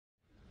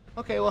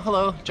Okay, well,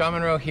 hello, John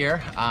Monroe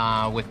here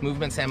with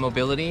Movements and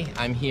Mobility.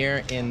 I'm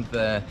here in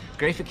the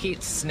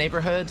Graefekiez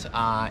neighborhood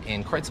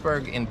in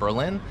Kreuzberg in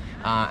Berlin,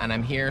 and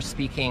I'm here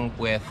speaking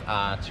with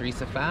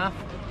Theresa Pfaff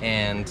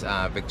and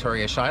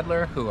Viktoria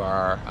Scheidler, who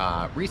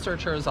are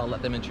researchers. I'll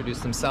let them introduce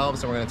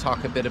themselves, and we're going to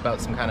talk a bit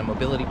about some kind of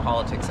mobility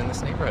politics in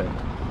this neighborhood.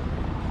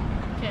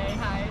 Okay,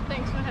 hi.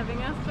 Thanks for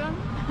having us, John.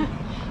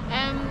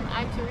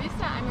 I'm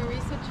Theresa. I'm a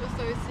research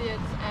associate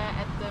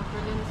at the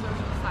Berlin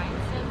Social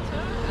Science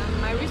Center.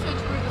 My research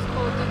group is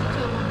called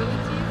Digital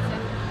Mobilities,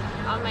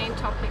 and our main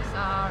topics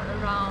are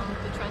around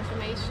the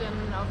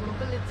transformation of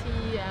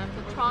mobility and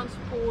the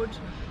transport,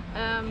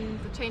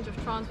 the change of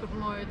transport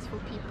modes for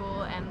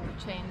people, and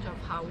the change of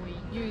how we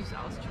use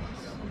our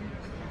streets.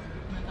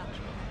 In a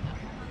nutshell.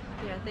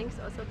 Yeah, thanks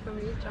also from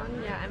me, John.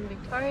 Yeah, I'm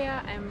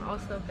Viktoria. I'm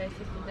also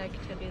basically like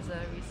Theresa,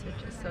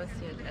 research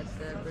associate at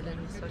the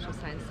Berlin Social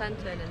Science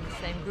Center and in the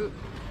same group.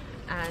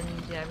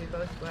 And yeah, we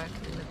both work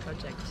in the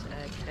project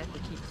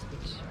Graefekiez,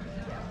 which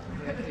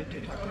we're here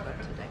to talk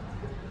about today.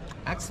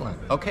 Excellent.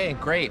 Okay,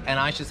 great. And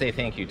I should say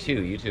thank you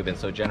too. You two have been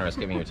so generous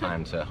giving your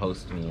time to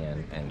host me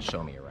and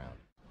show me around.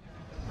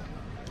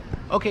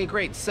 Okay,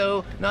 great.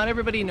 So not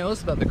everybody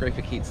knows about the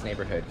Graefekiez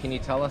neighborhood. Can you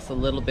tell us a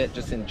little bit,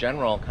 just in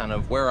general, kind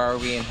of where are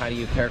we and how do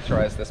you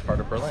characterize this part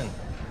of Berlin?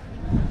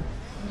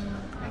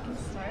 I can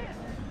start.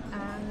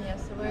 Yeah,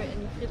 so we're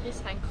in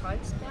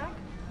Friedrichshain-Kreuzberg,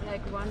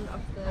 like one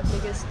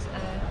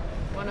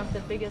of the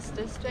biggest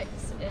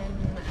districts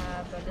in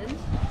Berlin.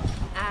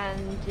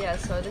 And yeah,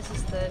 so this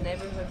is the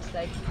neighborhood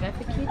like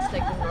Graefekiez,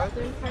 like the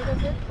northern part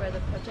of it, where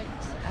the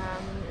project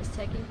is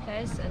taking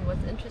place. And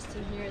what's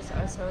interesting here is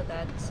also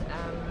that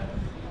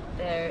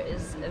there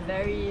is a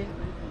very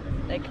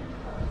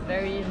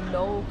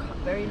low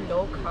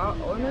car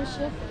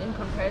ownership in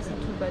comparison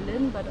to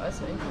Berlin, but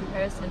also in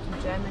comparison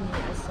to Germany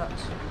as such.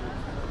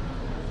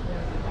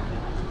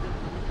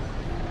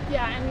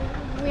 Yeah,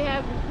 and we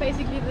have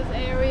basically this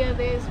area,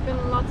 there's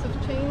been lots of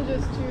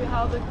changes to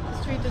how the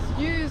street is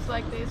used.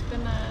 Like there's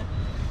been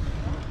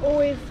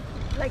always,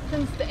 like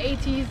since the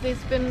 80s,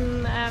 there's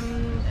been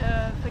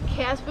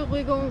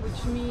Verkehrsberuhigung,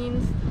 which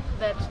means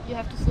that you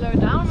have to slow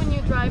down when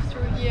you drive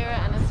through here,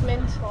 and the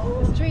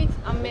streets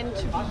are meant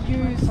to be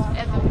used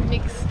as a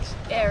mixed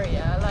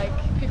area. Like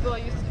people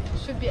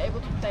should be able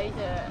to play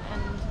here,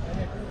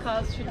 and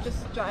cars should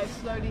just drive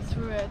slowly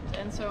through it,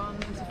 and so on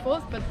and so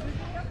forth. But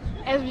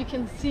as we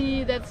can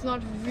see, that's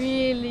not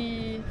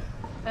really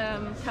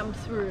come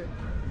through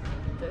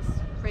this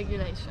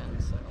regulation.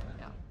 So.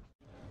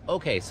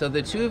 Okay, so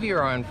the two of you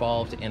are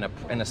involved in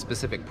a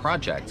specific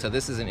project. So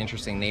this is an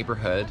interesting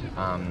neighborhood.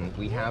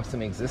 We have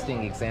some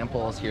existing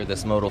examples here,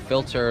 this modal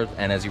filter,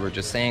 and as you were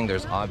just saying,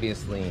 there's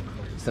obviously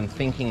some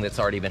thinking that's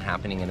already been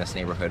happening in this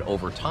neighborhood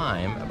over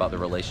time about the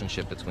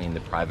relationship between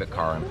the private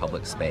car and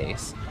public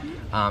space.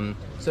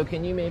 So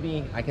can you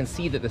maybe, I can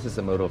see that this is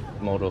a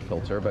modal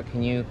filter, but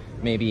can you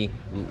maybe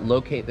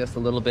locate this a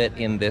little bit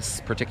in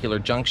this particular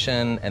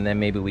junction, and then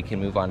maybe we can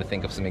move on to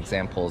think of some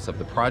examples of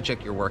the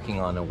project you're working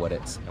on and what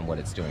it's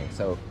doing.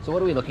 So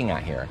what are we looking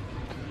at here?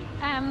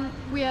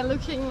 We are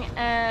looking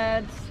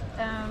at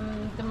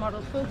the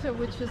modal filter,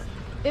 which is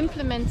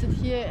implemented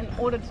here in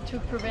order to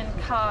prevent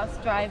cars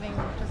driving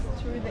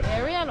just through the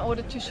area, in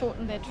order to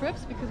shorten their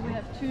trips, because we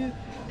have two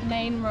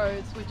main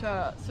roads which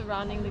are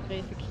surrounding the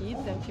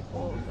Graefekiez, and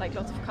people, like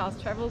lots of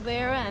cars travel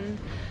there,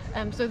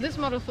 and so this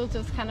modal filter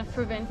is kind of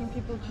preventing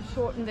people to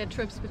shorten their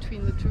trips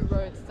between the two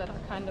roads that are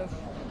kind of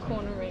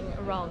cornering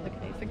around the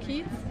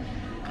Graefekiez.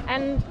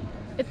 And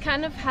it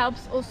kind of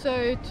helps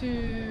also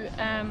to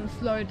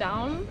slow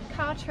down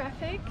car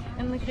traffic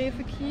in the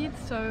Graefekiez.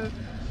 So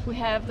we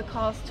have the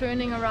cars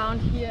turning around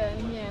here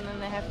and here, and then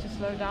they have to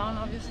slow down,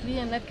 obviously.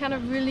 And that kind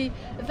of really,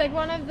 it's like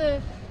one of the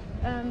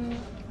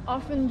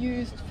often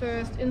used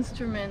first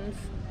instruments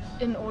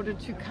in order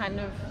to kind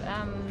of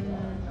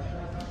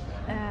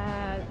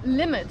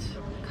limit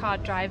car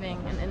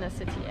driving in inner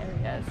city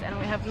areas. And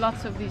we have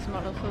lots of these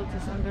modal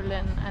filters in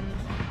Berlin, and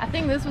I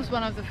think this was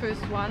one of the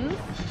first ones.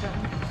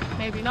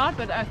 Maybe not,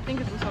 but I think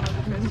it was one of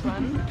the first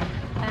ones.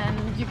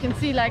 And you can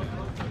see like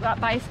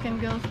bikes can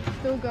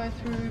still go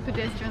through,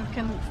 pedestrians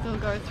can still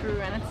go through,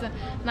 and it's a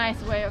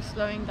nice way of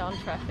slowing down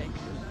traffic.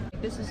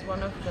 This is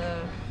one of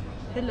the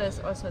pillars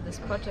also this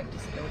project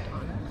is built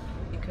on,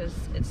 because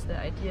it's the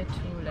idea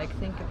to like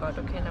think about,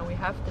 okay, now we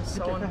have this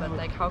zone, but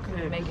like how can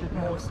we make it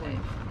more safe?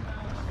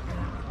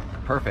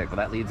 Perfect. Well,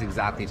 that leads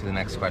exactly to the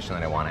next question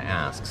that I want to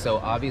ask. So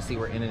obviously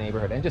we're in a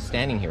neighborhood, and just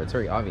standing here, it's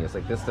very obvious,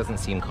 like this doesn't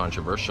seem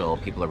controversial.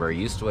 People are very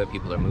used to it.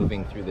 People are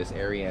moving through this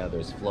area.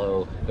 There's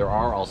flow. There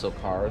are also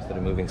cars that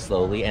are moving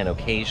slowly and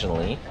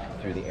occasionally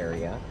through the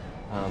area.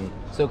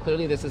 So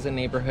clearly this is a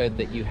neighborhood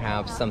that you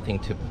have something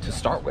to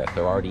start with.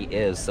 There already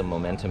is some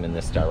momentum in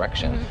this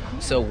direction.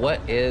 So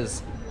what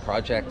is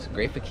Projekt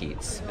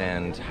Graefekiez,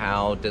 and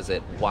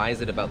why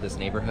is it about this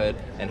neighborhood,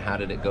 and how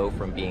did it go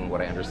from being what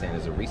I understand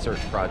is a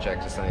research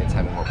project to something that's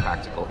having more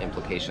practical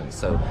implications?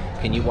 So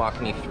can you walk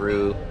me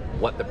through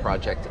what the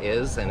project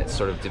is and its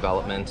sort of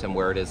development and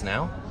where it is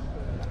now?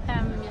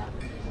 Yeah.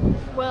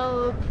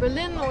 Well,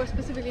 Berlin, or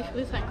specifically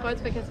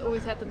Friedrichshain-Kreuzberg, has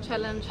always had the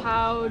challenge: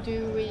 how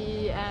do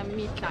we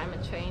meet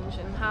climate change,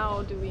 and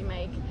how do we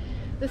make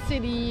the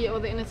city or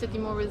the inner city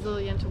more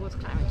resilient towards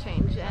climate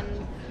change,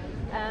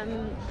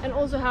 and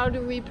also how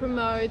do we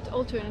promote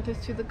alternatives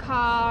to the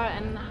car,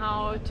 and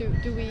how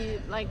do we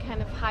like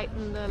kind of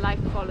heighten the life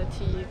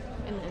quality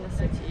in the inner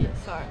city.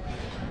 So,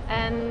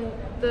 and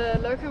the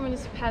local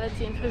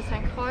municipality in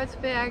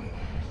Friedrichshain-Kreuzberg,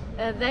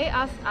 they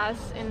asked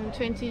us in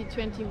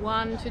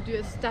 2021 to do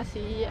a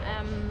study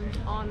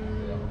on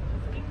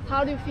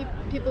how do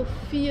people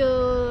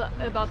feel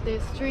about their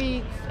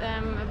streets,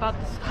 about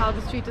how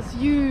the street is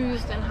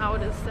used, and how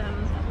it is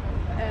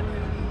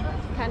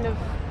kind of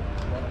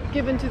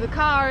given to the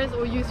cars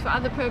or used for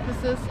other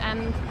purposes.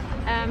 And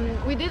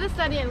we did a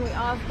study, and we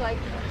asked like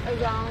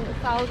around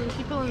 1,000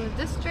 people in the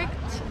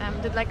district,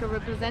 did like a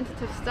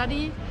representative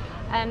study,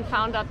 and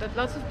found out that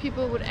lots of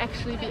people would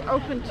actually be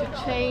open to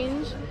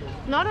change,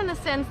 not in a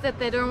sense that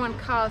they don't want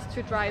cars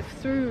to drive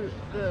through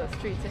the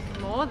streets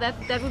anymore.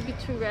 That would be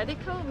too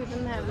radical. We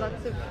didn't have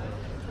lots of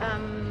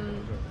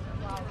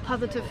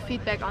positive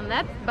feedback on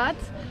that. But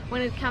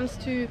when it comes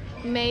to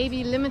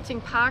maybe limiting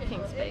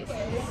parking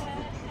spaces,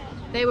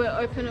 they were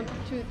open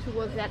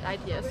towards that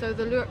idea. So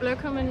the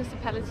local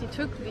municipality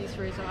took these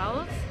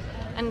results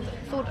and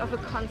thought of a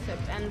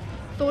concept, and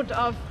thought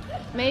of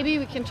maybe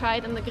we can try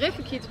it in the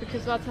Graefekiez,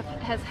 because lots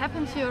has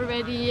happened here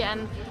already,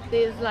 and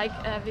there's, like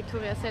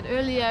Viktoria said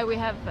earlier, we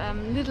have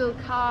little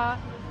car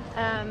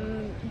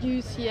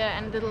use here,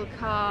 and little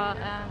car,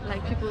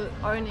 like people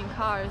owning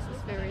cars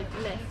is very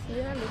less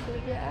here,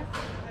 little here.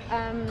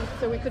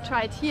 So we could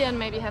try it here and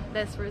maybe have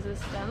less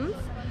resistance.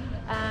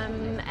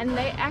 And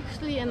they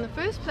actually, in the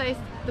first place,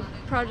 the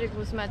project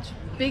was much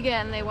bigger,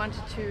 and they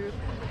wanted to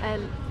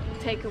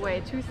take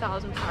away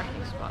 2,000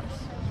 parking spots.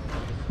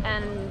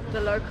 And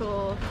the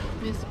local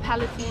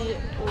municipality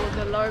or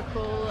the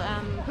local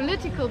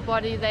political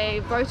body, they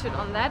voted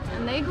on that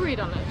and they agreed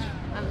on it.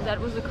 And that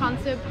was a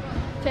concept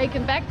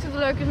taken back to the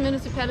local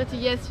municipality.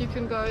 Yes, you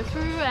can go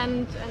through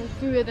and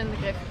do it in the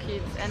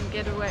Graefekiez and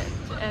get away,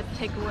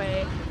 take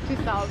away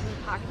 2,000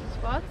 parking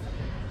spots.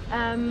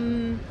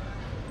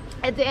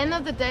 At the end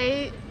of the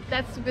day,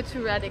 that's a bit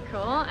too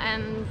radical,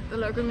 and the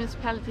local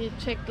municipality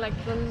checked like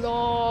the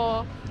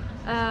law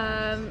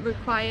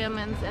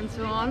requirements and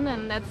so on,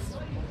 and that's,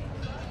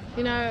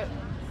 you know,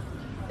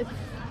 it's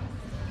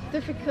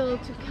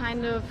difficult to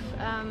kind of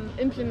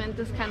implement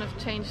this kind of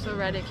change so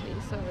radically.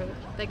 So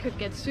they could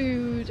get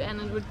sued, and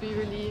it would be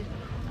really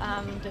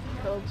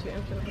difficult to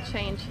implement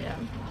change here,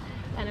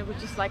 and it would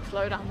just like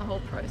slow down the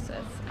whole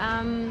process.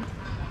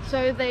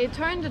 So they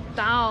turned it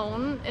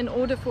down in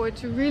order for it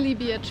to really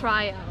be a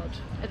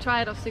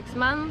tryout of 6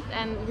 months,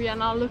 and we are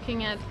now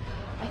looking at,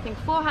 I think,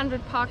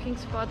 400 parking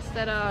spots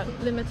that are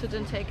limited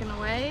and taken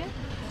away.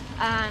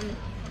 And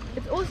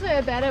it's also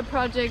a better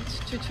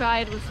project to try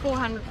it with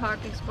 400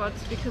 parking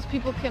spots, because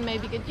people can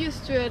maybe get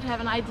used to it, have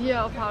an idea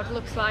of how it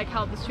looks like,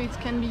 how the streets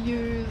can be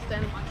used,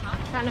 and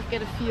kind of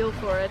get a feel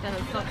for it, and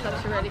it's not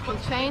such a radical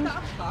change.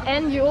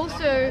 And you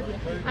also,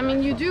 I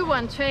mean, you do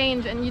want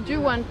change, and you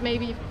do want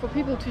maybe for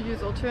people to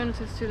use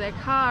alternatives to their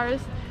cars,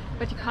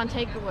 but you can't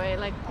take away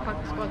like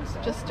parking spots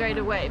just straight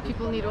away.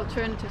 People need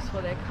alternatives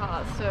for their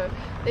cars. So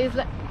there's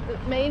like, the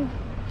main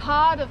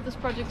part of this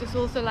project is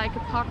also like a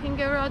parking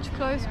garage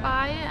close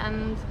by,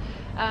 and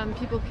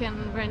people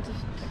can rent a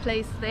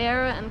place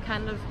there and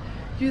kind of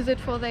use it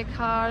for their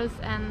cars,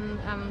 and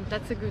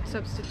that's a good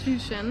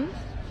substitution.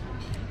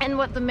 And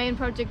what the main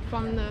project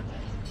from the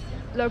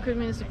local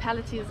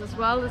municipality is as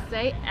well, is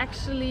they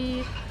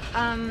actually,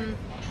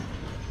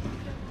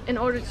 in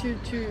order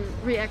to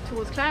react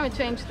towards climate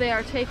change, they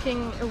are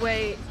taking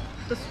away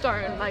the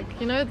stone, like,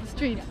 you know, the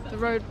streets, the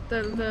road,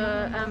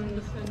 the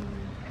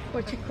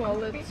what you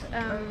call it,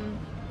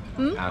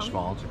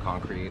 asphalt or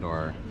concrete,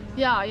 or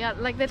yeah,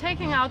 like they're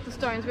taking out the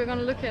stones. We're going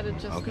to look at it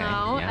just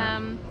now.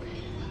 Yeah.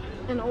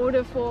 In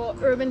order for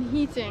urban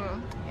heating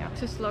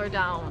to slow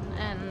down,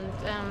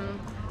 and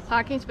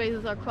parking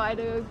spaces are quite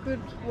a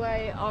good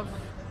way of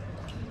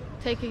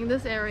taking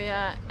this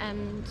area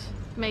and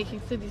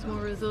making cities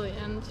more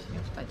resilient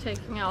by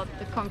taking out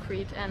the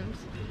concrete and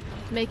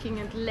making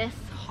it less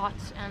hot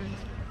and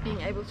being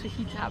able to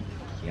heat up.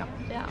 Yeah.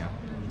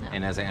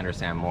 And as I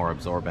understand, more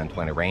absorbent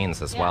when it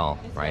rains as well,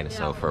 right? Yeah,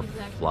 so for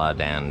exactly. flood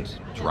and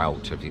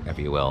drought, if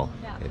you will,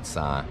 it's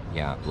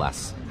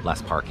less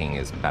parking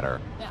is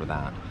better for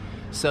that.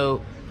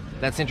 So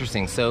that's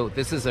interesting. So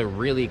this is a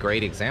really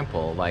great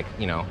example. Like,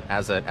 you know,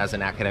 as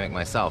an academic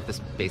myself, this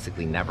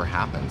basically never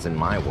happens in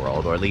my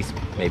world, or at least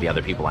maybe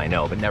other people I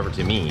know, but never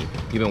to me.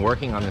 You've been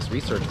working on this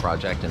research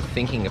project and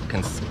thinking of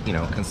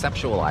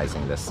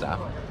conceptualizing this stuff,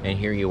 and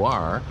here you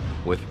are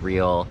with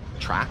real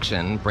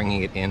traction,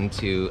 bringing it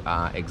into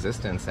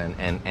existence,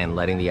 and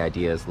letting the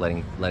ideas,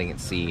 letting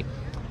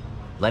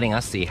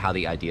us see how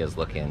the ideas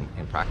look in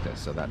practice.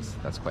 So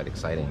that's quite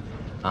exciting.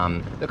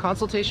 The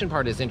consultation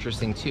part is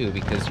interesting too,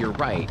 because you're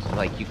right,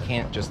 like you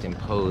can't just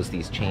impose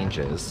these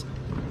changes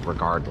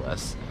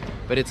regardless.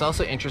 But it's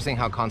also interesting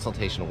how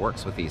consultation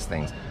works with these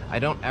things. I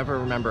don't ever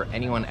remember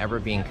anyone ever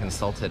being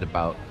consulted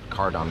about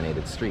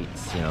car-dominated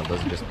streets. You know,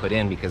 those are just put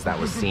in because that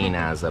was seen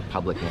as a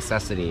public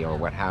necessity or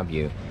what have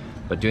you.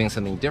 But doing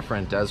something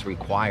different does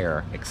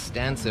require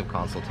extensive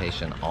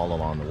consultation all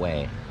along the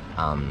way.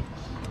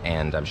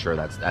 And I'm sure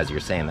that's, as you're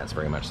saying, that's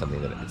very much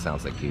something that it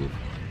sounds like you've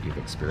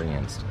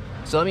experienced.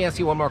 So let me ask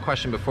you one more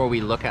question before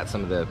we look at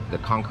some of the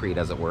concrete,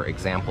 as it were,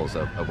 examples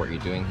of what you're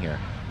doing here.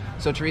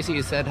 So Theresa,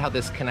 you said how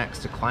this connects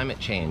to climate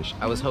change.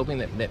 I was hoping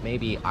that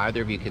maybe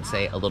either of you could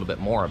say a little bit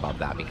more about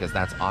that, because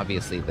that's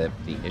obviously the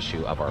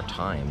issue of our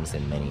times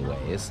in many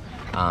ways.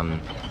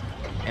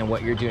 And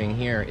what you're doing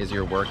here is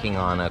you're working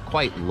on a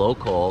quite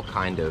local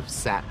kind of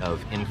set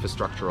of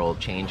infrastructural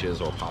changes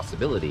or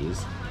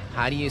possibilities.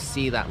 How do you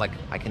see that? Like,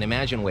 I can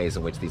imagine ways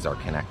in which these are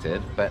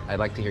connected, but I'd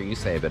like to hear you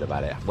say a bit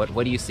about it.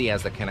 What do you see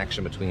as the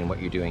connection between what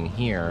you're doing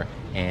here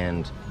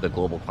and the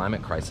global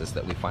climate crisis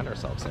that we find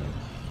ourselves in?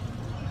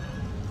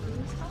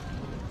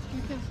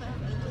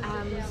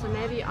 So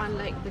maybe on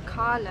like the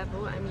car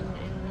level, I mean,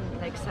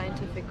 in like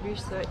scientific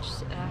research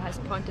has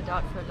pointed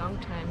out for a long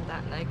time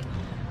that like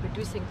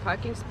reducing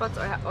parking spots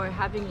or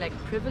having like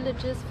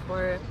privileges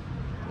for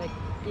like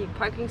being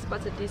parking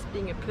spots, at least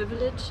being a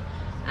privilege,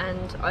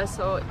 and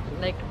also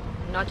like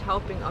not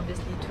helping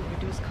obviously to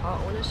reduce car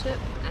ownership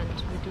and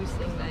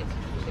reducing like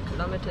the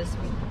kilometers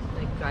we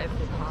like drive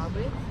the car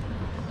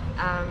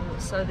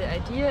with. So the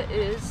idea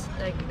is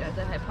like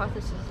the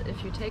hypothesis: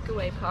 if you take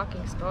away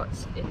parking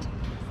spots, it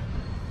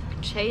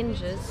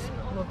changes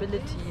the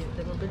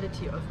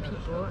mobility of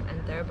people,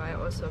 and thereby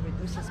also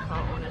reduces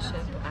car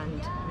ownership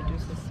and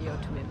reduces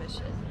CO2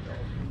 emission.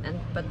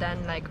 But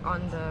then like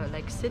on the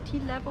like city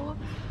level,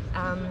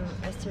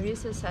 as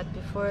Theresa said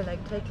before,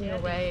 like taking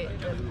away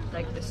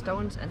the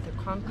stones and the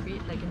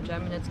concrete, like in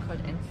German it's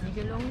called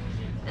Entsiegelung,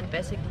 and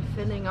basically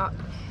filling up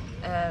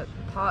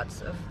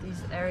parts of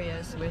these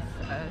areas with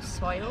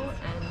soil,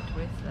 and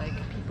with like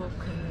people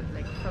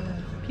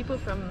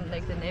from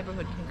like the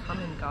neighborhood can come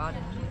and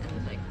garden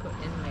and like put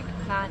in like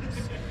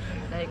plants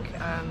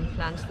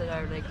that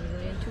are like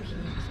resilient to heat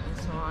and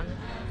so on.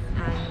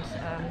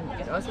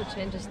 And it also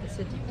changes the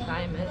city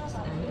climate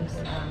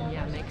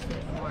and makes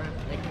it more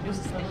like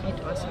reduces the heat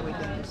also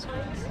within the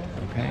streets.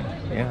 Okay,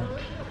 yeah.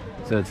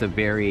 So it's a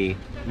very,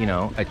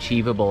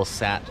 achievable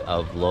set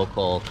of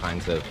local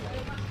kinds of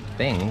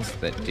things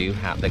that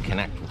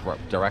connect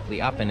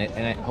directly up, and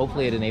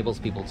hopefully it enables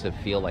people to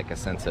feel like a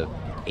sense of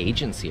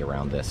agency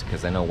around this,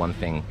 because I know one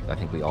thing I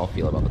think we all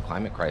feel about the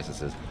climate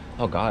crisis is,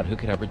 oh God, who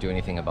could ever do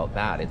anything about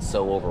that? It's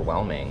so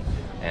overwhelming,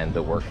 and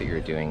the work that you're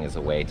doing is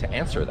a way to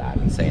answer that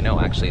and say, no,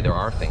 actually there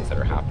are things that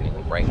are happening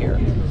right here.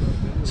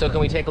 So can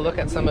we take a look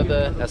at some of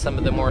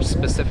the more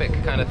specific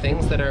kind of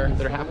things that are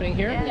happening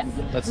here? Yes.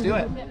 Let's do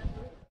it.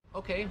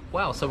 Okay,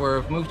 wow, so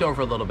we've moved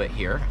over a little bit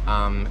here,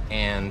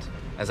 and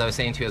as I was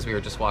saying to you as we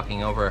were just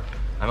walking over,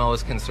 I'm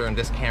always concerned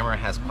this camera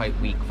has quite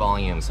weak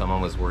volume, so I'm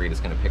always worried it's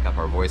going to pick up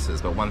our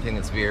voices. But one thing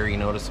that's very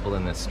noticeable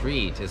in this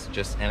street is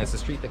and it's a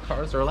street that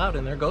cars are allowed,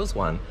 and there goes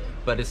one,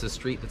 but it's a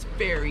street that's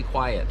very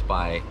quiet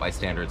by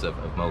standards of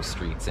most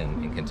streets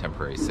in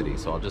contemporary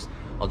cities. So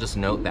I'll just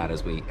note that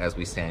as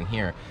we stand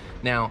here.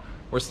 Now,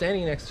 we're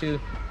standing next to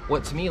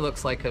what to me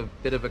looks like a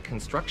bit of a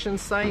construction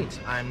site.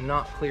 I'm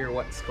not clear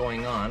what's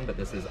going on, but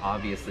this is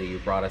obviously, you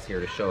brought us here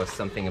to show us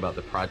something about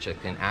the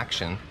project in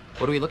action.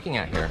 What are we looking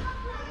at here?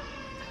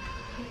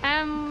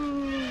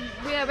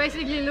 We are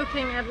basically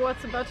looking at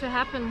what's about to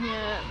happen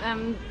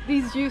here.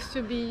 These used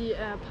to be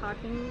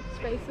parking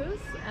spaces,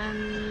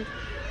 and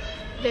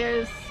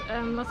there's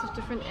lots of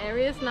different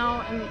areas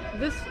now in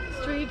this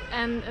street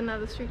and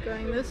another street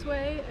going this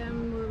way,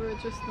 we were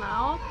just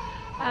now.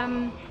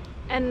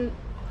 And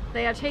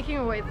they are taking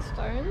away the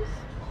stones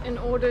in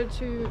order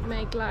to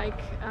make like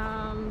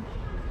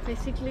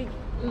basically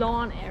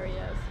lawn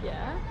areas,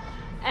 yeah.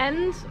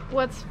 And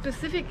what's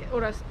specific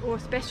or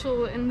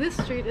special in this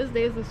street is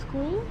there's a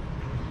school,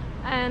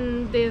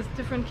 and there's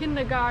different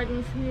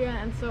kindergartens here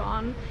and so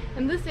on.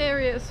 And this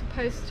area is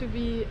supposed to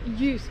be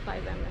used by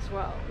them as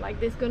well.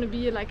 Like there's going to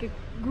be like a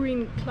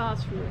green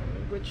classroom,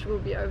 which will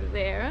be over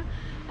there.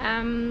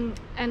 And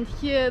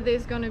here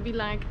there's going to be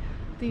like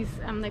these,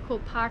 they're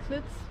called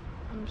parklets.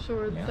 I'm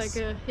sure it's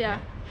like a, yeah.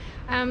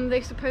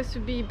 They're supposed to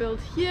be built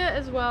here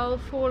as well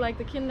for like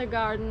the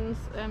kindergartens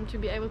to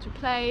be able to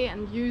play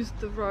and use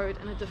the road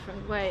in a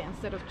different way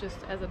instead of just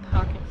as a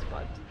parking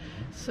spot.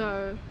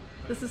 So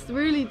this is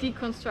really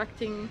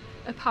deconstructing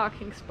a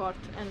parking spot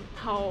and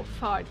how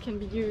far it can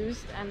be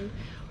used, and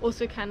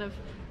also kind of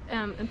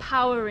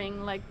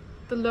empowering like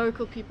the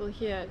local people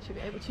here to be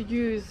able to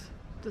use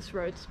this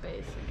road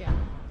space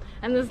again.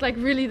 And this is like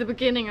really the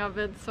beginning of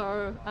it,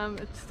 so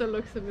it still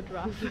looks a bit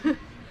rough.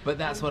 But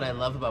that's what I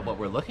love about what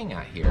we're looking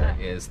at here,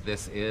 is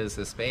this is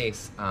a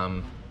space,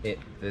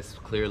 this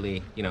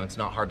clearly, it's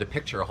not hard to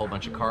picture a whole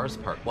bunch of cars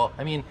parked. Well,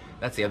 I mean,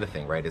 that's the other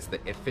thing, right, is the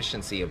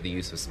efficiency of the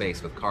use of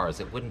space with cars.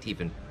 It's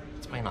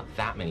probably not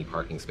that many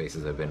parking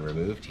spaces have been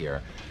removed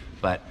here,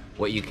 but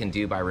what you can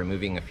do by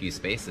removing a few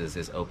spaces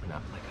is open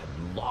up like a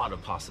lot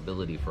of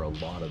possibility for a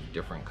lot of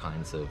different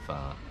kinds of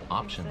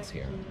options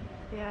here.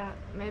 Yeah,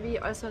 maybe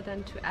also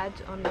then to add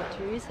on what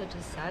Theresa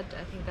just said,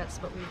 I think that's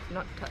what we've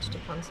not touched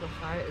upon so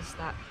far, is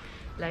that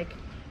like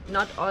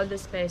not all the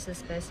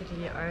spaces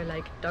basically are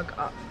like dug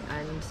up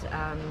and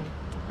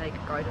like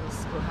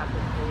gardens will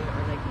happen here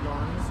or like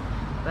lawns,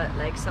 but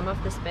like some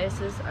of the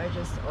spaces are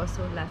just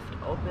also left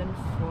open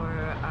for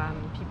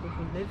people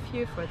who live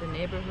here, for the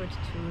neighborhood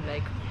to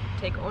like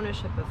take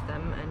ownership of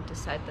them and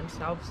decide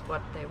themselves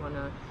what they want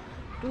to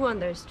do on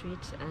their street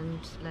and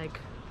like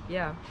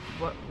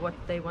what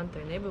they want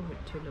their neighborhood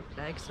to look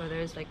like. So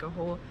there's like a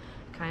whole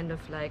kind of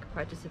like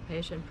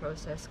participation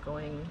process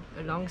going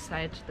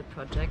alongside the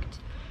project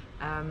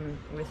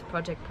with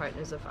project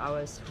partners of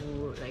ours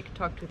who like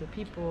talk to the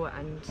people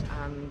and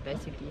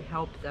basically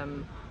help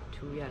them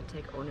to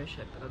take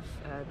ownership of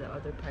the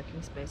other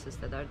parking spaces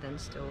that are then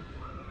still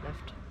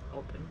left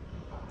open.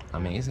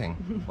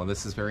 Amazing. Well,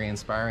 this is very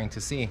inspiring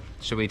to see.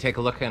 Should we take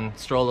a look and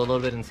stroll a little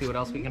bit and see what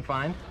else we can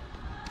find?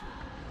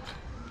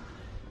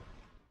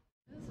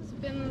 This has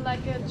been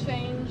like a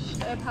changed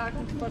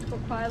parking spot for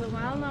quite a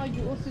while now.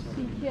 You also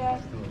see here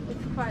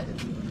it's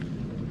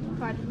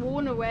quite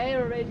worn away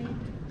already.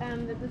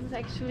 And this is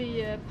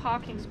actually a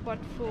parking spot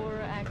for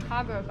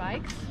cargo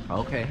bikes.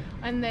 Okay.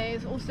 And there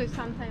is also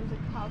sometimes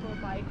a cargo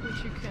bike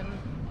which you can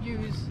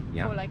use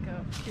for like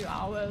a few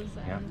hours.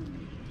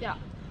 And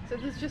so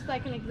this is just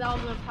like an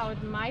example of how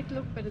it might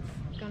look, but it's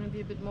going to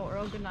be a bit more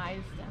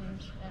organized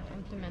and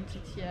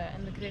implemented here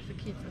in the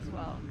Graefekiez as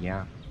well.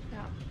 Yeah.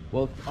 Yeah.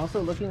 Well,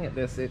 also looking at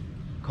this, it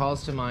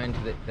calls to mind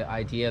the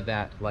idea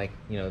that, like,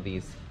 you know,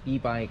 these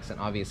e-bikes and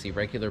obviously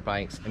regular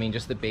bikes, I mean,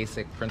 just the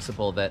basic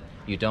principle that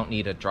you don't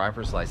need a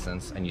driver's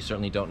license and you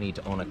certainly don't need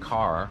to own a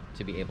car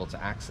to be able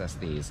to access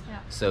these. Yeah.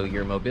 So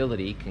your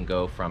mobility can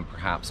go from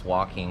perhaps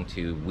walking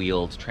to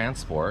wheeled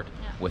transport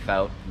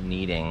without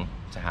needing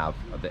to have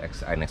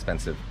an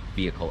expensive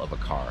vehicle of a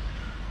car.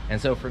 And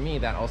so for me,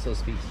 that also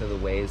speaks to the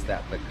ways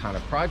that the kind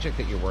of project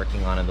that you're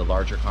working on and the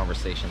larger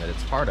conversation that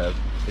it's part of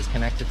is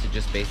connected to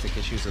just basic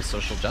issues of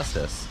social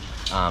justice.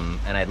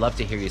 And I'd love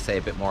to hear you say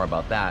a bit more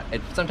about that.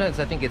 Sometimes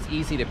I think it's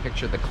easy to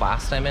picture the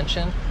class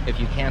dimension. If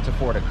you can't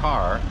afford a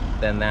car,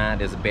 then that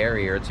is a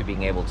barrier to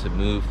being able to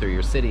move through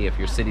your city if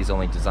your city's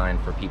only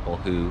designed for people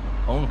who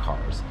own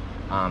cars.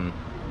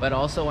 But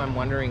also I'm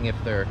wondering if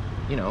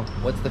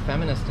what's the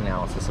feminist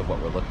analysis of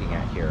what we're looking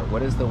at here?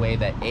 What is the way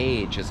that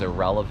age is a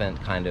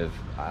relevant kind of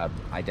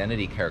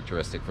identity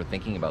characteristic for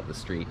thinking about the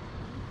street?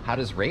 How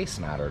does race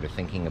matter to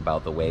thinking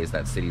about the ways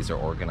that cities are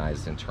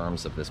organized in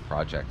terms of this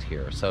project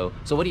here? So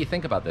what do you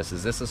think about this?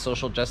 Is this a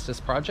social justice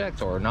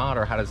project or not,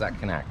 or how does that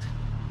connect?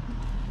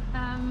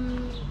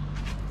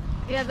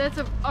 That's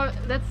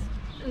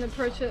an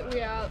approach that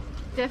we are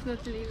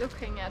definitely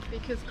looking at,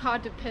 because car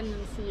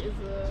dependency is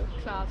a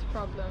class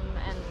problem,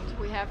 and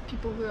we have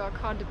people who are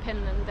car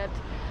dependent that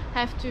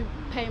have to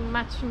pay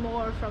much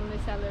more from their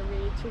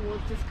salary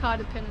towards this car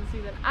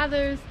dependency than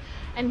others.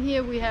 And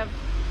here we have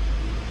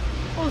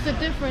also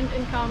different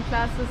income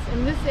classes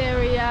in this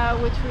area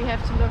which we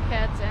have to look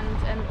at,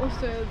 and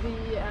also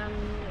the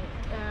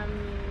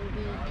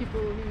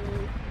people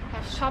who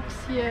have shops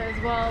here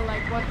as well,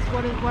 like what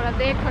are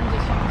their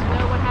conditions,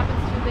 what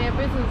happens to their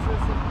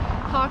businesses if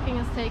parking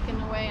is taken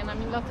away. And I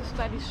mean, lots of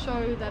studies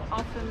show that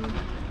often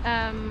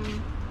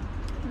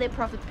their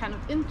profits kind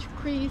of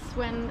increase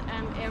when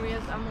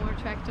areas are more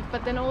attractive,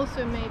 but then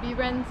also maybe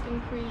rents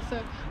increase.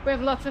 So we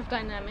have lots of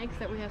dynamics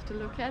that we have to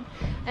look at.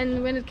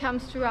 And when it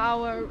comes to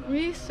our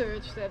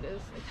research that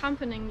is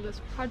accompanying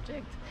this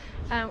project,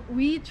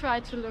 we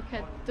try to look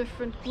at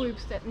different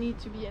groups that need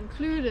to be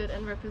included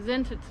and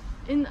represented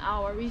in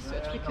our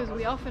research, because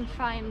we often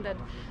find that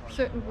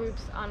certain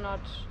groups are not,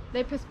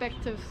 their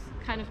perspectives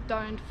kind of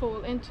don't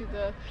fall into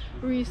the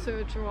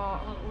research or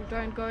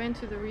don't go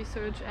into the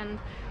research, and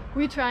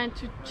we're trying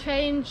to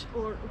change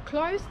or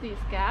close these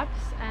gaps.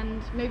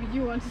 And maybe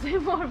you want to say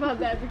more about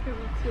that, because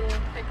it's your...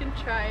 I can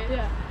try.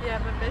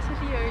 Yeah, but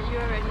basically you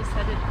already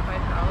said it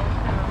quite well.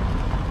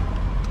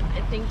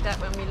 I think that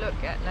when we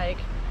look at like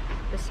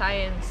the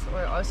science,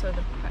 or also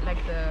the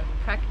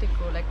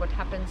practical, like what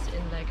happens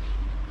in like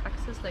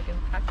praxis, like in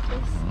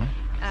practice,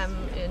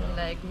 in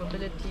like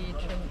mobility,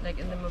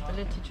 in the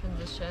mobility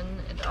transition,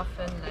 it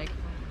often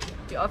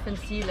we often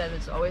see that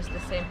it's always the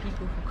same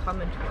people who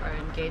come and who are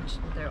engaged,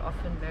 and they're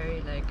often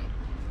very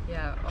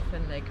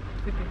often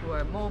people who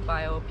are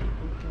mobile,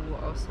 people who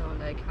also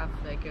have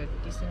a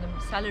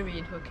decent salary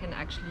and who can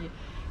actually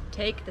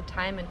take the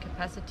time and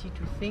capacity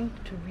to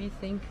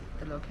rethink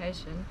the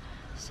location.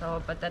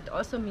 So, but that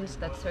also means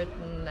that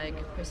certain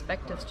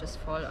perspectives just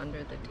fall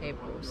under the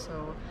table.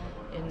 So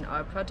in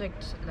our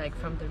project,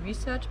 from the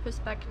research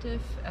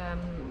perspective,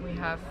 we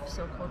have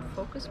so-called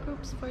focus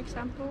groups, for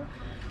example.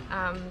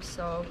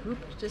 So group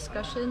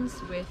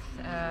discussions with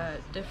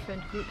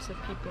different groups of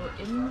people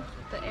in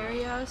the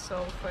area.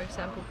 So for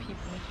example,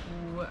 people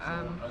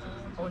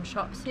who own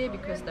shops here,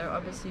 because they're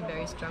obviously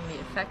very strongly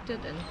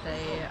affected, and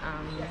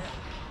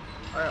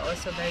are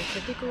also very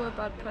critical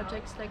about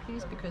projects like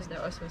these because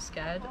they're also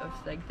scared of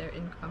like their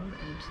income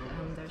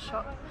and their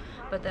shop.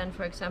 But then,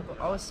 for example,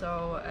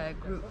 also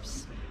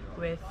groups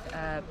with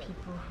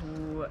people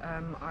who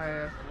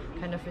are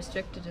kind of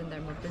restricted in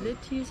their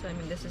mobility. So I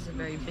mean, this is a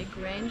very big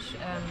range.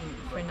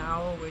 For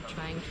now, we're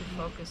trying to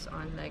focus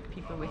on like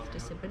people with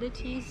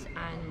disabilities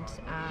and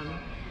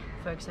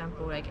for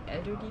example, like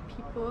elderly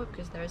people,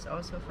 because there's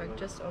also for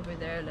just over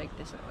there like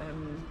this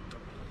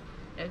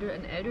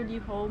an elderly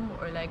home,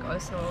 or like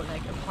also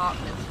like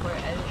apartments for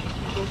elderly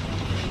people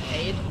who need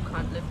aid, who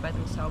can't live by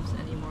themselves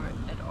anymore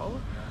at all.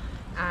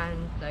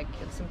 And like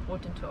it's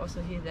important to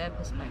also hear their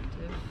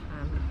perspective,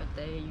 but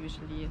they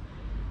usually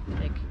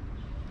like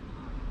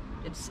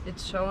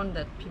it's shown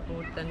that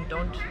people then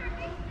don't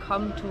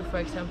come to, for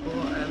example,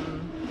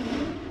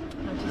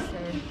 how to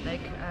say,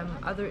 like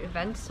other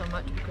events so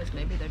much because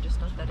maybe they're just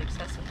not that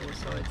accessible.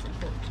 So it's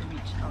important to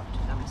reach out to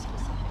them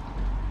specifically.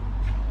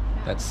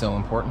 That's so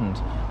important.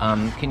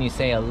 Can you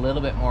say a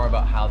little bit more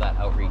about how that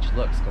outreach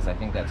looks? Because I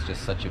think that's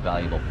just such a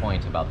valuable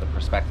point about the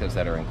perspectives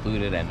that are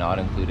included and not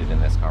included in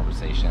this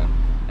conversation.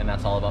 And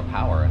that's all about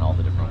power in all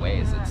the different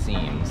ways, it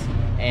seems.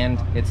 And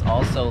it's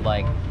also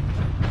like,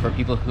 for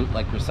people who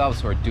like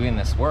yourselves who are doing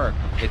this work,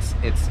 it's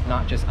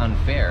not just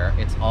unfair,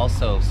 it's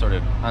also sort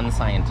of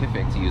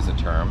unscientific, to use a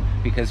term,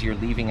 because you're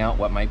leaving out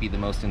what might be the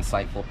most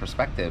insightful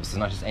perspectives. It's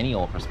not just any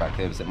old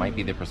perspectives, it might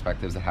be the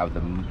perspectives that have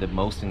the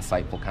most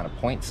insightful kind of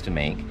points to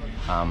make,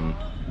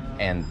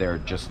 and they're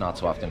just not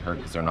so often heard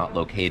because they're not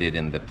located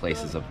in the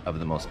places of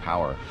the most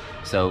power.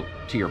 So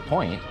to your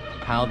point,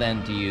 how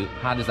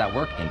does that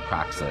work in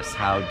praxis?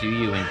 How do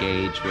you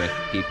engage with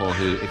people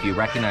who, if you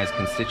recognize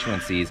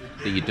constituencies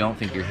that you don't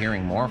think you're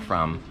hearing more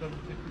from,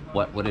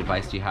 what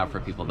advice do you have for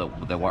people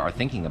that are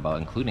thinking about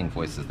including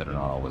voices that are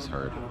not always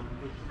heard?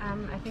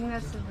 I think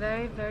that's a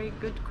very, very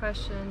good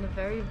question, a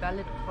very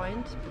valid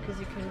point, because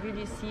you can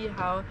really see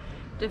how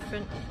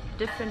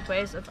different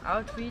ways of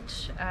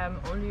outreach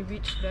only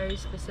reach very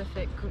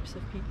specific groups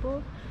of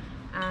people.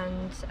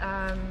 And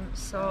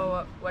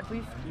so what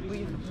we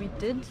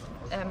did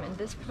in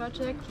this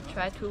project, we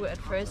tried to at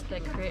first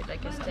like create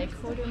like a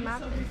stakeholder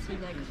map and see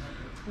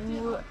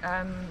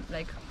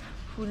like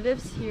who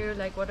lives here,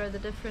 like what are the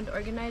different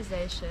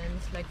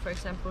organizations, like for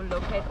example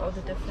locate all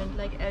the different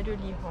like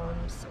elderly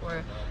homes,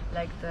 or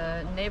like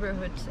the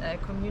neighborhood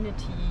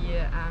community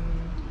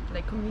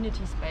like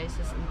community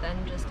spaces, and then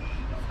just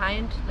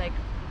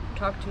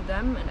talk to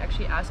them and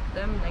actually ask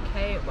them like,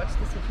 hey, what's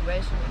the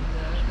situation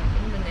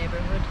in the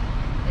neighborhood,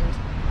 and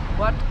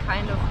what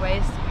kind of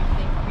ways do you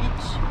think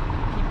reach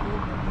people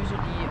who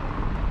usually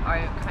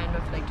are kind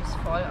of like just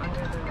fall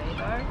under the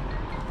radar.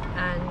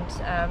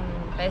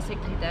 And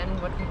basically then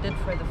what we did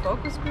for the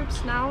focus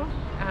groups now,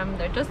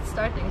 they're just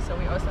starting, so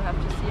we also have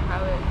to see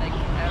how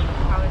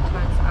it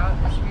turns out.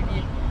 Is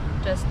really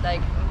just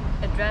like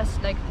address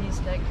like these,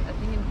 like I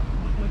think in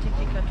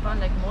multiplicators,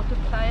 like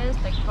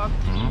multipliers, like talk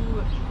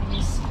to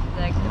these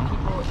like the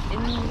people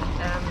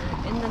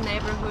in the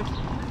neighborhood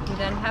who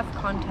then have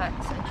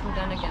contacts and who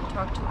then again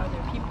talk to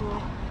other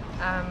people,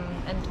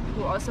 and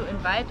who also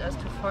invite us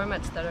to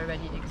formats that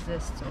already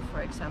exist. So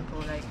for example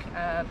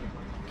like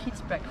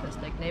kids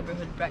breakfast, like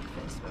neighborhood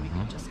breakfast, where we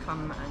can just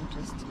come and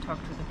just talk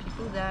to the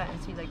people there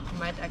and see like who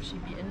might actually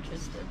be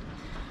interested.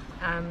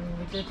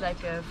 We did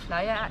like a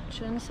flyer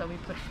action, so we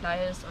put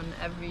flyers on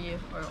every,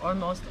 or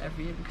almost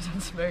every, because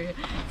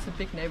it's a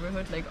big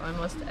neighborhood, like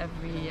almost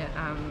every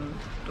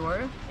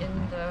door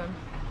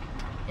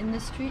in the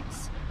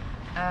streets.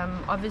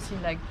 Obviously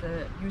like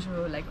the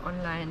usual like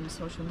online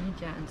social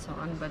media and so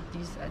on, but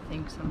these I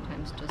think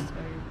sometimes just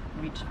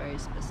reach very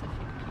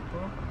specific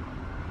people.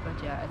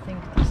 But yeah, I think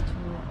these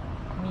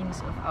two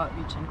means of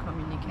outreach and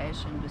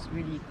communication, just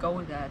really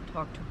go there,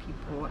 talk to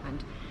people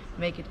and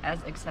make it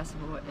as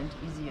accessible and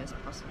easy as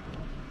possible.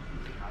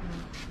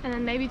 And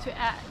then maybe to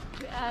add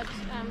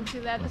to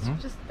that, it's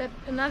just that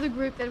another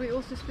group that we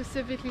also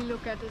specifically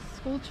look at is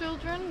school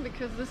children,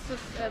 because this is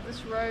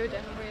this road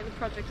and where the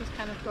project is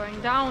kind of going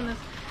down is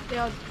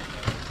there are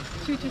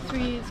 2 to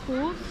 3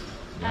 schools.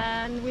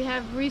 And we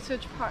have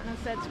research partners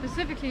that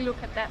specifically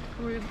look at that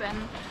group and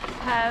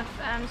have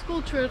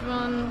school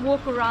children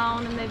walk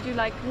around, and they do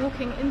like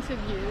walking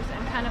interviews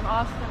and kind of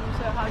ask them,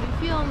 so how do you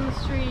feel on the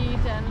street,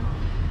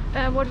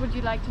 and what would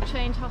you like to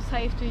change, how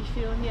safe do you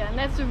feel here? And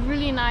that's a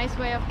really nice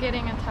way of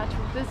getting in touch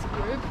with this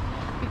group,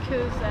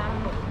 because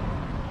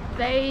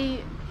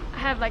they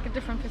have like a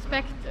different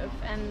perspective,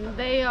 and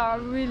they are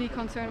really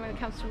concerned when it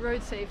comes to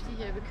road safety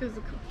here, because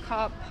the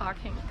car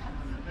parking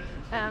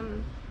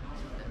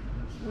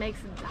makes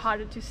it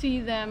harder to see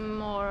them,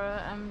 or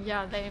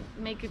they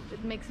make it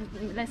makes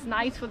it less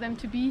nice for them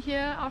to be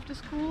here after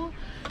school.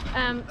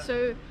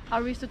 So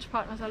our research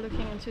partners are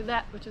looking into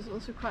that, which is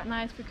also quite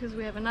nice, because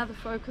we have another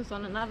focus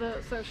on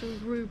another social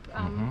group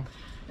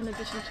in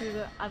addition to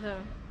the other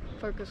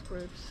focus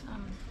groups.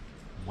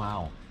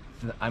 Wow.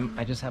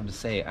 I just have to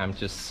say, I'm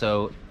just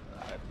so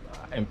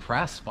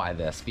impressed by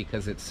this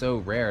because it's so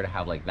rare to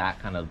have like that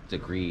kind of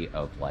degree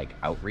of like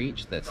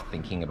outreach that's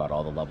thinking about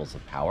all the levels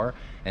of power,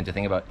 and to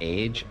think about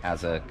age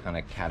as a kind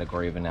of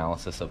category of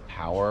analysis of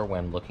power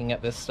when looking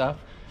at this stuff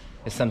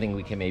is something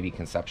we can maybe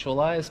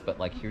conceptualize, but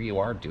like here you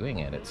are doing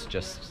it. It's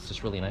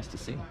just really nice to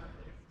see.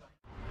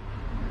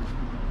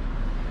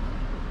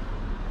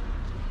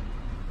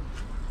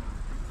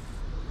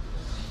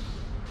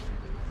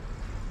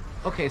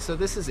 Okay, so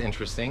this is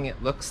interesting.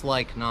 It looks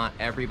like not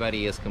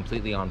everybody is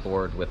completely on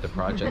board with the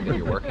project that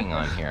you're working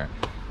on here.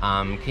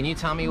 Can you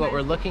tell me what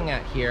we're looking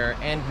at here?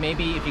 And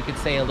maybe if you could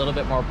say a little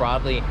bit more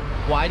broadly,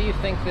 why do you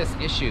think this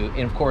issue,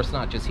 and of course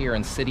not just here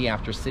in city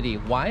after city,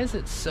 why is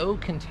it so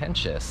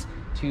contentious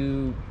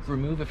to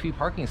remove a few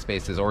parking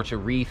spaces or to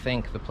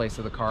rethink the place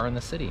of the car in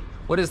the city?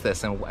 What is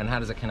this and how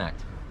does it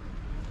connect?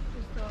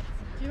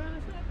 Do you want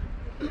to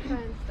Try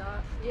and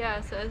start.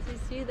 Yeah, so as you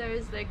see, there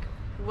is like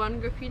one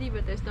graffiti,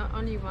 but there's not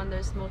only one,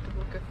 there's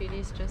multiple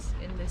graffitis just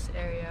in this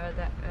area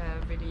that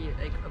really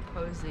like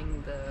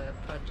opposing the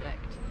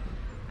project,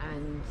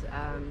 and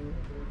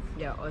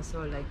yeah,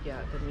 also like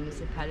the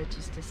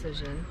municipality's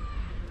decision.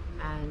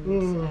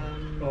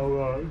 And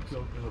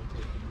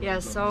yeah,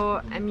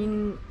 so I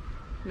mean,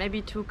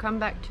 maybe to come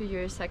back to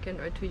your second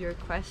or to your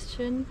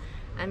question,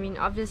 I mean,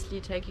 obviously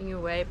taking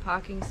away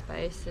parking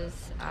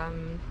spaces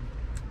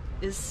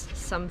is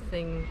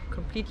something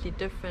completely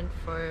different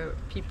for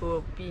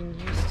people being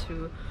used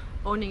to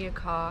owning a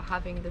car,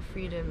 having the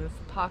freedom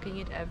of parking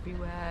it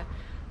everywhere,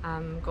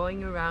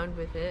 going around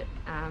with it,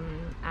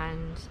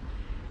 and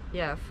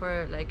yeah,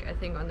 for like, I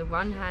think on the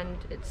one hand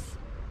it's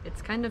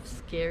kind of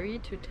scary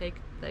to take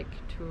like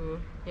to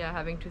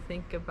having to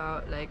think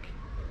about like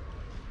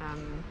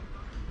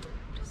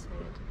to say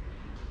it,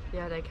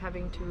 yeah, like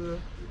having to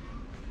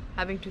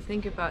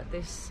think about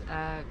this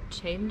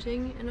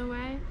changing in a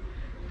way.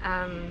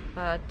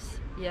 But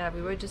yeah,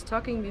 we were just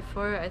talking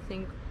before, I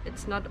think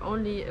it's not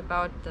only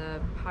about the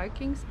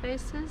parking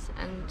spaces,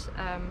 and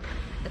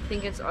I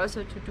think it's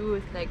also to do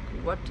with like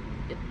what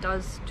it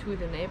does to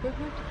the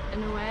neighborhood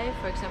in a way.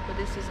 For example,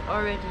 this is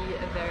already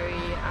a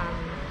very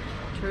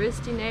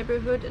touristy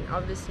neighborhood and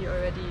obviously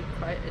already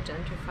quite a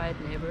gentrified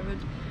neighborhood,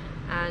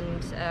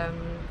 and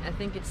I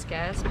think it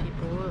scares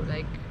people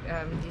like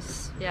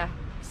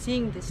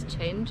seeing these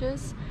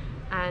changes,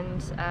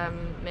 and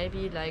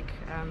maybe like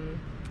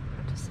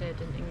to say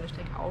it in English,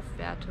 like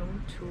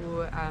Aufwertung,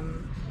 to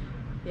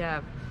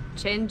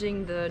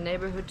changing the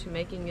neighborhood, to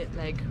making it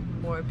like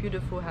more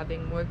beautiful,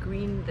 having more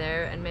green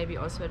there, and maybe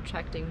also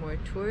attracting more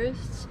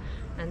tourists,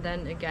 and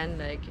then again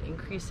like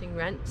increasing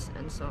rents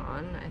and so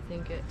on. I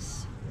think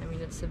it's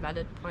a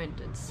valid point.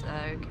 It's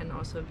can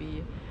also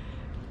be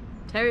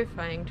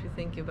terrifying to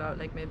think about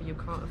like maybe you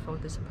can't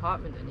afford this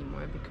apartment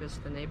anymore because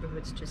the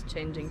neighborhood's just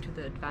changing to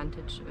the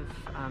advantage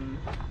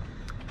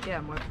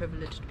of more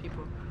privileged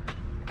people.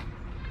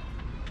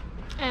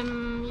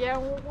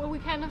 Well, we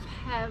kind of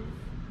have,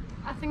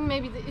 I think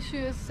maybe the issue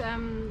is,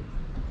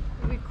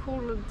 we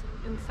call it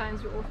in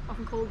science, we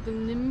often call it the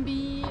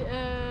NIMBY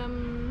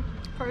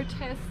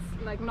protests,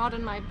 like not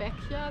in my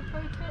backyard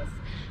protests.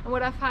 And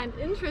what I find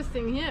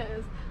interesting here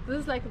is this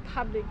is like a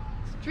public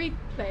street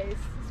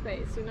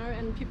space, you know,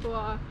 and people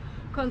are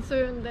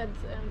concerned that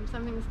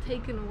something is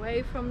taken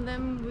away from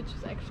them, which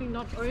is actually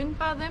not owned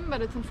by them,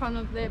 but it's in front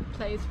of their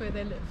place where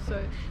they live.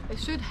 So they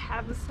should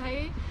have a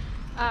say.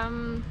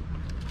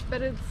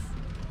 But it's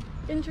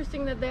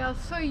interesting that they are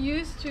so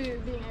used to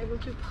being able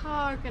to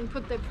park and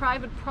put their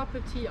private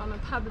property on a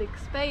public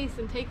space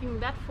and taking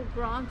that for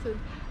granted.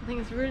 I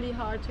think it's really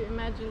hard to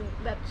imagine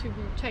that to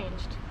be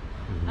changed.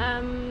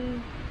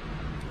 And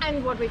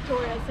what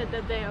Viktoria said,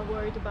 that they are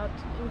worried about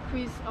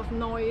increase of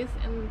noise,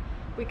 and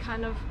we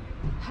kind of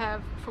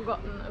have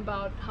forgotten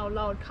about how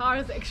loud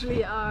cars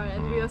actually are,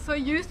 and we are so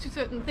used to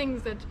certain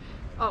things that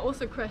are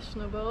also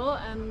questionable,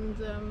 and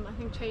I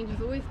think change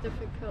is always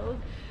difficult.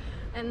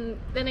 And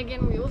then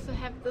again, we also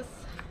have this,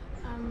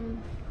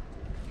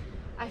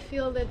 I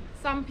feel that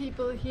some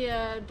people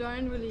here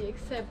don't really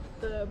accept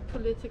the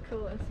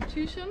political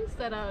institutions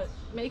that are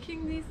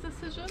making these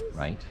decisions,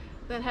 Right.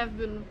 that have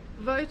been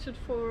voted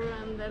for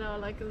and that are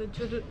like a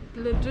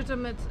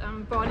legitimate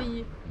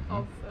body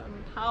of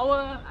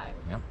power,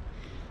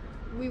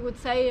 we would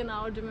say, in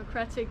our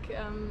democratic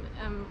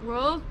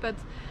world. But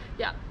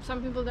yeah,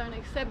 some people don't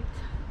accept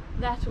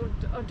that,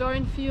 or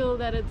don't feel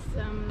that it's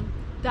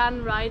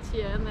done right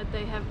here, and that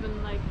they have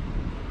been like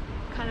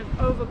kind of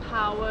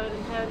overpowered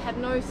and have had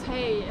no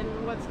say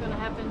in what's going to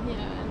happen here,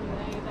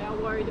 and they are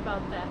worried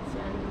about that.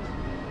 And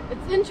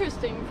it's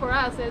interesting for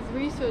us as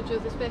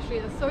researchers, especially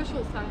as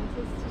social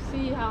scientists, to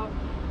see how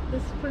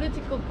this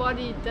political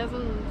body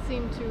doesn't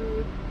seem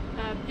to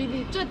be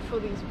legit for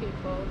these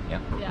people.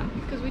 Yeah,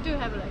 because we do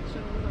have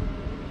elections.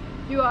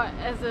 You are,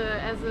 as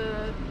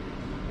a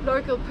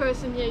local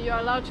person here, you are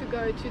allowed to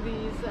go to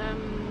these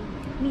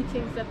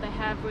meetings that they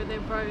have where they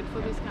vote for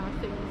these kind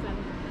of things, and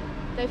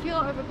they feel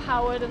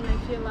overpowered, and they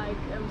feel like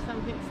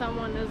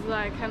someone is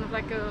like kind of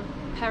like a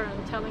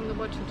parent telling them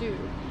what to do.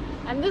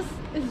 And this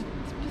is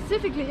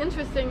specifically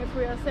interesting if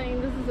we are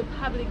saying this is a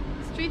public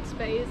street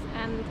space,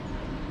 and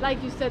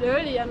like you said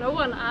earlier, no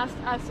one asked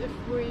us if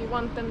we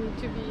want them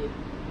to be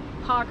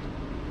parked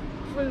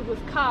full with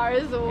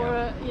cars,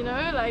 or you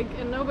know, like,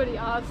 and nobody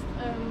asked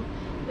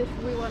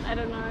if we want, I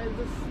don't know,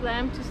 this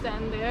lamp to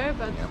stand there,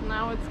 but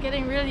now it's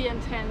getting really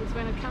intense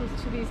when it comes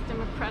to these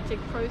democratic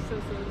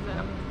processes,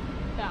 and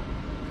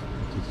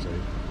What's it say?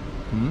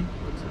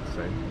 What's it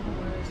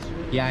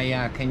say?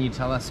 Yeah. Can you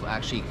tell us,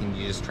 actually, can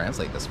you just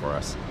translate this for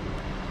us?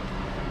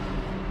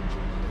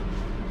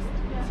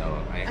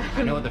 So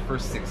I know the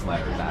first 6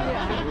 letters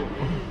out.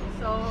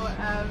 So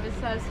it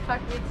says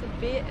Fuck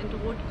WZB and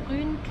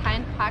Rot-Grün,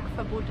 kein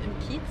Parkverbot im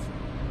Kiez.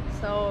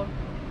 So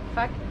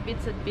Fuck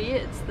WZB,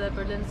 it's the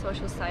Berlin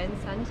Social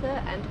Science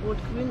Center, and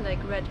Rot-Grün,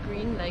 like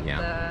red-green, like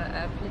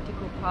the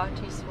political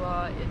parties who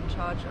are in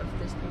charge of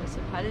this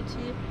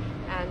municipality.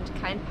 And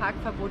kein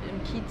Parkverbot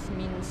im Kiez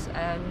means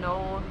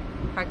no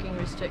parking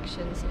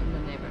restrictions in the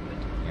neighborhood.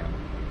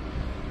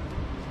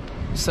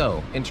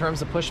 So, in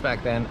terms of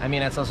pushback then, I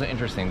mean, that's also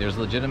interesting. There's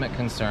legitimate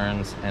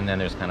concerns, and then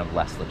there's kind of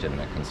less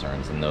legitimate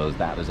concerns, and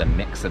there's a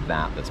mix of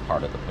that's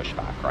part of the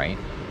pushback, right?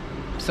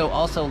 So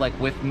also, like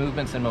with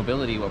movements and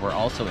mobility, what we're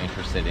also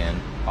interested in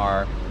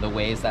are the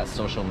ways that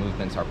social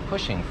movements are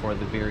pushing for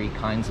the very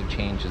kinds of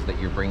changes that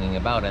you're bringing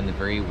about, and the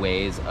very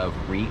ways of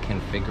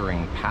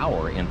reconfiguring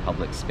power in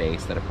public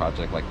space that a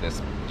project like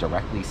this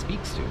directly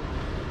speaks to.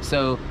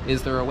 So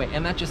is there a way,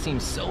 and that just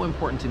seems so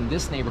important in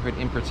this neighborhood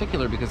in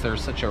particular, because there's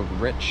such a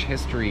rich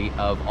history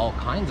of all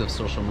kinds of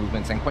social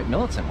movements, and quite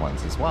militant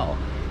ones as well.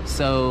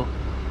 So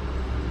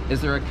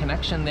is there a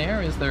connection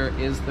there? Is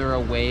there a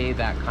way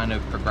that kind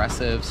of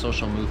progressive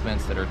social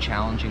movements that are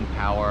challenging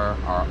power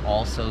are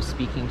also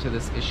speaking to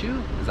this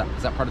issue? Is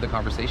that part of the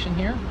conversation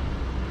here?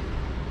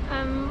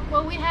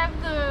 Well, we have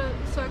the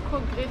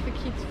so-called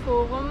Graefekiez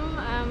Forum,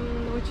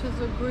 which is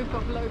a group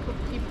of local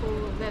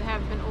people that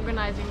have been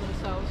organizing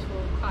themselves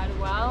for quite a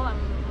while. I'm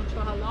not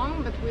sure how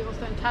long, but we're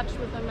also in touch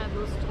with them as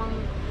a strong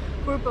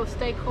group of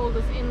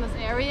stakeholders in this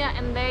area,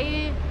 and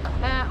they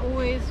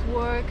always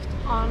worked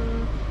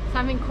on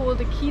something called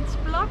the Kiez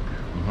block,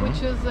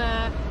 which is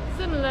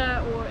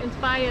similar or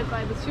inspired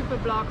by the super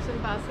blocks in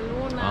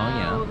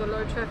Barcelona or the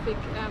low traffic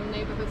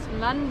neighborhoods in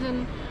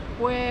London,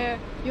 where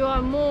you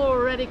are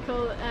more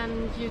radical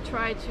and you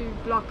try to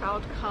block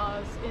out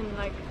cars in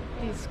like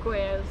these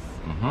squares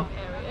of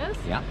areas.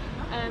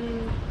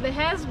 And there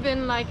has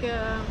been like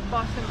a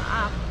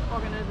bottom-up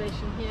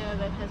organization here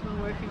that has been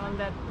working on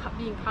that,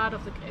 being part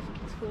of the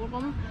Graefekiez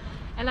Forum.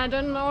 And I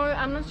don't know,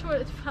 I'm not sure,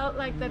 it felt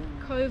like that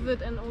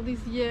COVID and all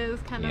these years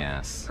kind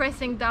of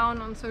pressing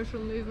down on social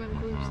movement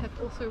groups have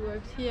also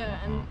worked here.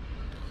 And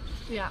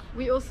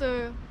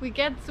we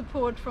get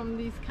support from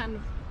these kind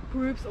of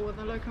groups, or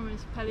the local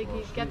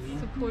municipality gets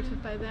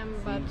supported by them,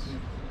 but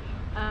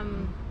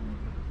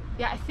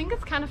I think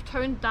it's kind of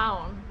toned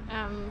down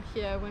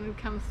here when it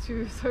comes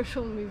to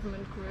social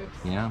movement groups.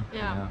 Yeah,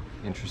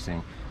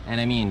 interesting. And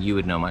I mean, you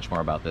would know much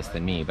more about this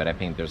than me, but I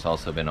think there's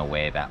also been a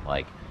way that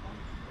like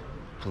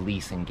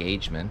police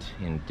engagement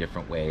in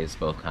different ways,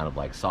 both kind of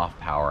like soft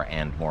power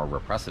and more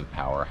repressive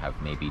power,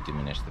 have maybe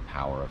diminished the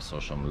power of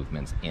social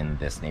movements in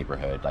this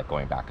neighborhood, like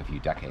going back a few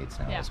decades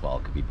now as well.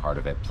 It could be part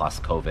of it, plus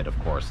COVID, of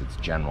course, its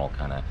general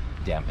kind of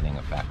dampening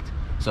effect.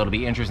 So it'll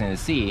be interesting to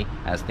see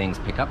as things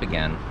pick up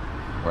again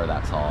where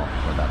that's all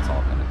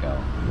going to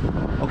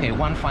go. Okay,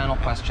 one final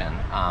question,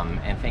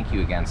 and thank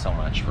you again so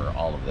much for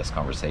all of this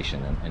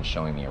conversation and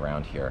showing me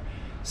around here.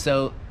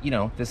 So, you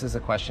know, this is a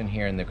question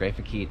here in the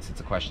Graefekiez, it's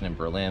a question in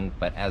Berlin,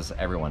 but as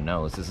everyone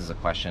knows, this is a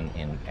question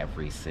in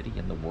every city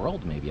in the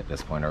world maybe at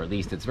this point, or at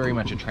least it's very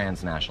much a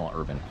transnational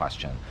urban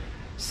question.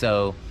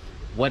 So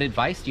what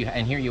advice do you have,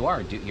 and here you are,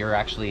 you're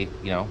actually,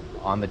 you know,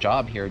 on the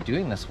job here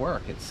doing this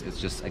work.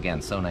 It's just,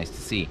 again, so nice to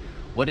see.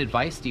 What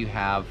advice do you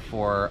have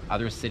for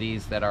other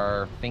cities that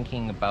are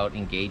thinking about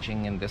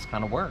engaging in this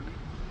kind of work?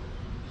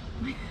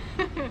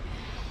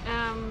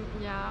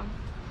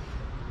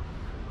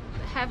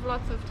 Have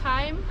lots of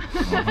time,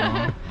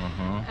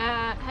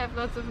 have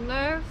lots of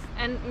nerves,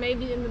 and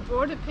maybe in the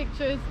broader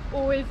picture it's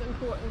always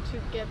important to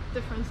get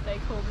different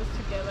stakeholders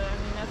together. I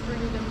mean, that's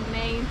really the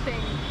main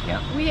thing.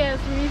 We as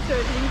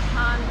research, we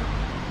can't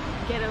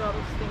get a lot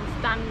of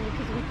things done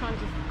because we can't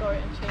just go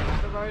and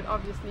change the road,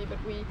 obviously,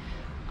 but we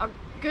are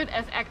good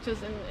as actors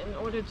in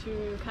order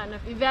to kind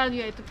of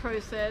evaluate the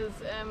process,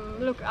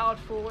 look out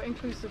for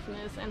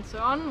inclusiveness and so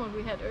on, what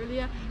we had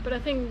earlier. But I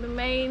think the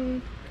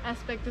main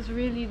aspect is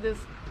really this: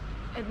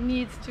 it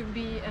needs to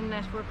be a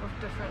network of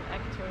different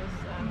actors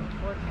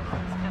working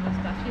on this kind of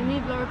stuff. You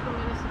need local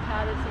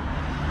municipality,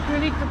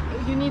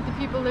 you need the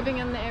people living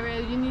in the area,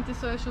 you need the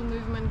social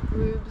movement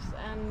groups,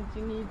 and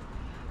you need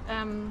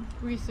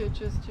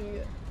researchers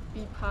to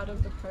be part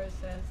of the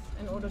process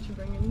in order to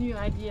bring in new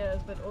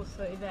ideas, but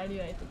also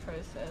evaluate the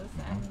process.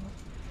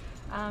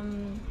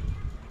 And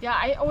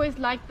I always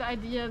like the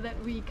idea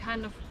that we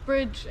kind of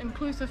bridge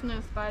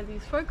inclusiveness by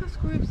these focus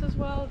groups as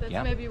well.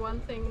 That's maybe one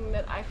thing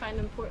that I find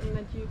important,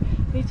 that you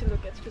need to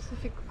look at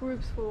specific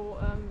groups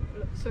for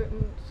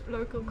certain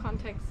local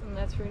contexts, and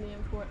that's really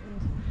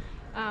important.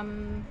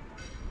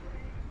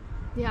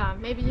 Yeah,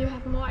 maybe you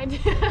have more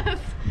ideas.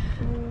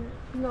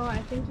 No, I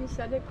think you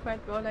said it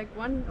quite well. Like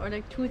one or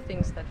like two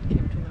things that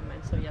came to my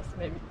mind. So yes,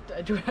 maybe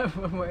I do have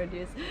one more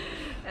ideas.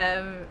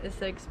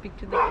 Is like speak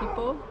to the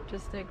people,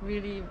 just like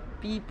really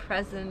be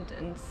present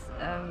and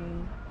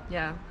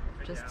yeah,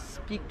 just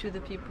speak to the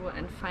people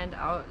and find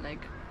out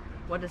like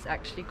what is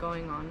actually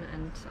going on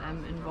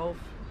and involve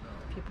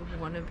people who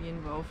want to be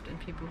involved and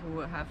people who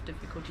have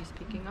difficulty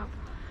speaking up.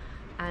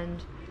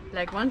 And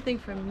like one thing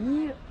for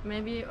me,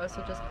 maybe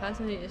also just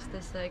personally, is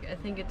this like I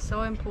think it's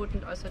so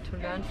important also to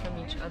learn from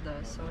each other.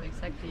 So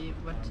exactly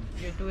what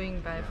you're doing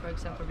by, for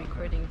example,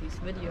 recording these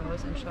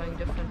videos and showing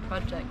different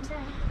projects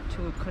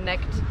to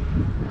connect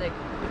like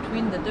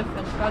between the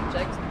different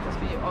projects,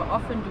 because we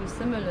often do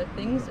similar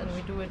things and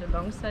we do it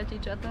alongside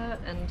each other.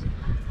 And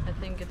I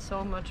think it's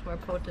so much more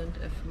potent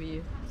if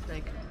we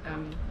like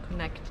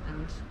connect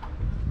and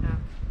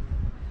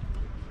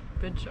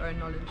bridge our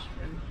knowledge.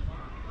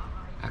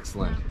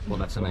 Excellent. Well,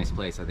 that's a nice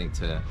place, I think,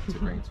 to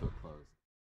bring to a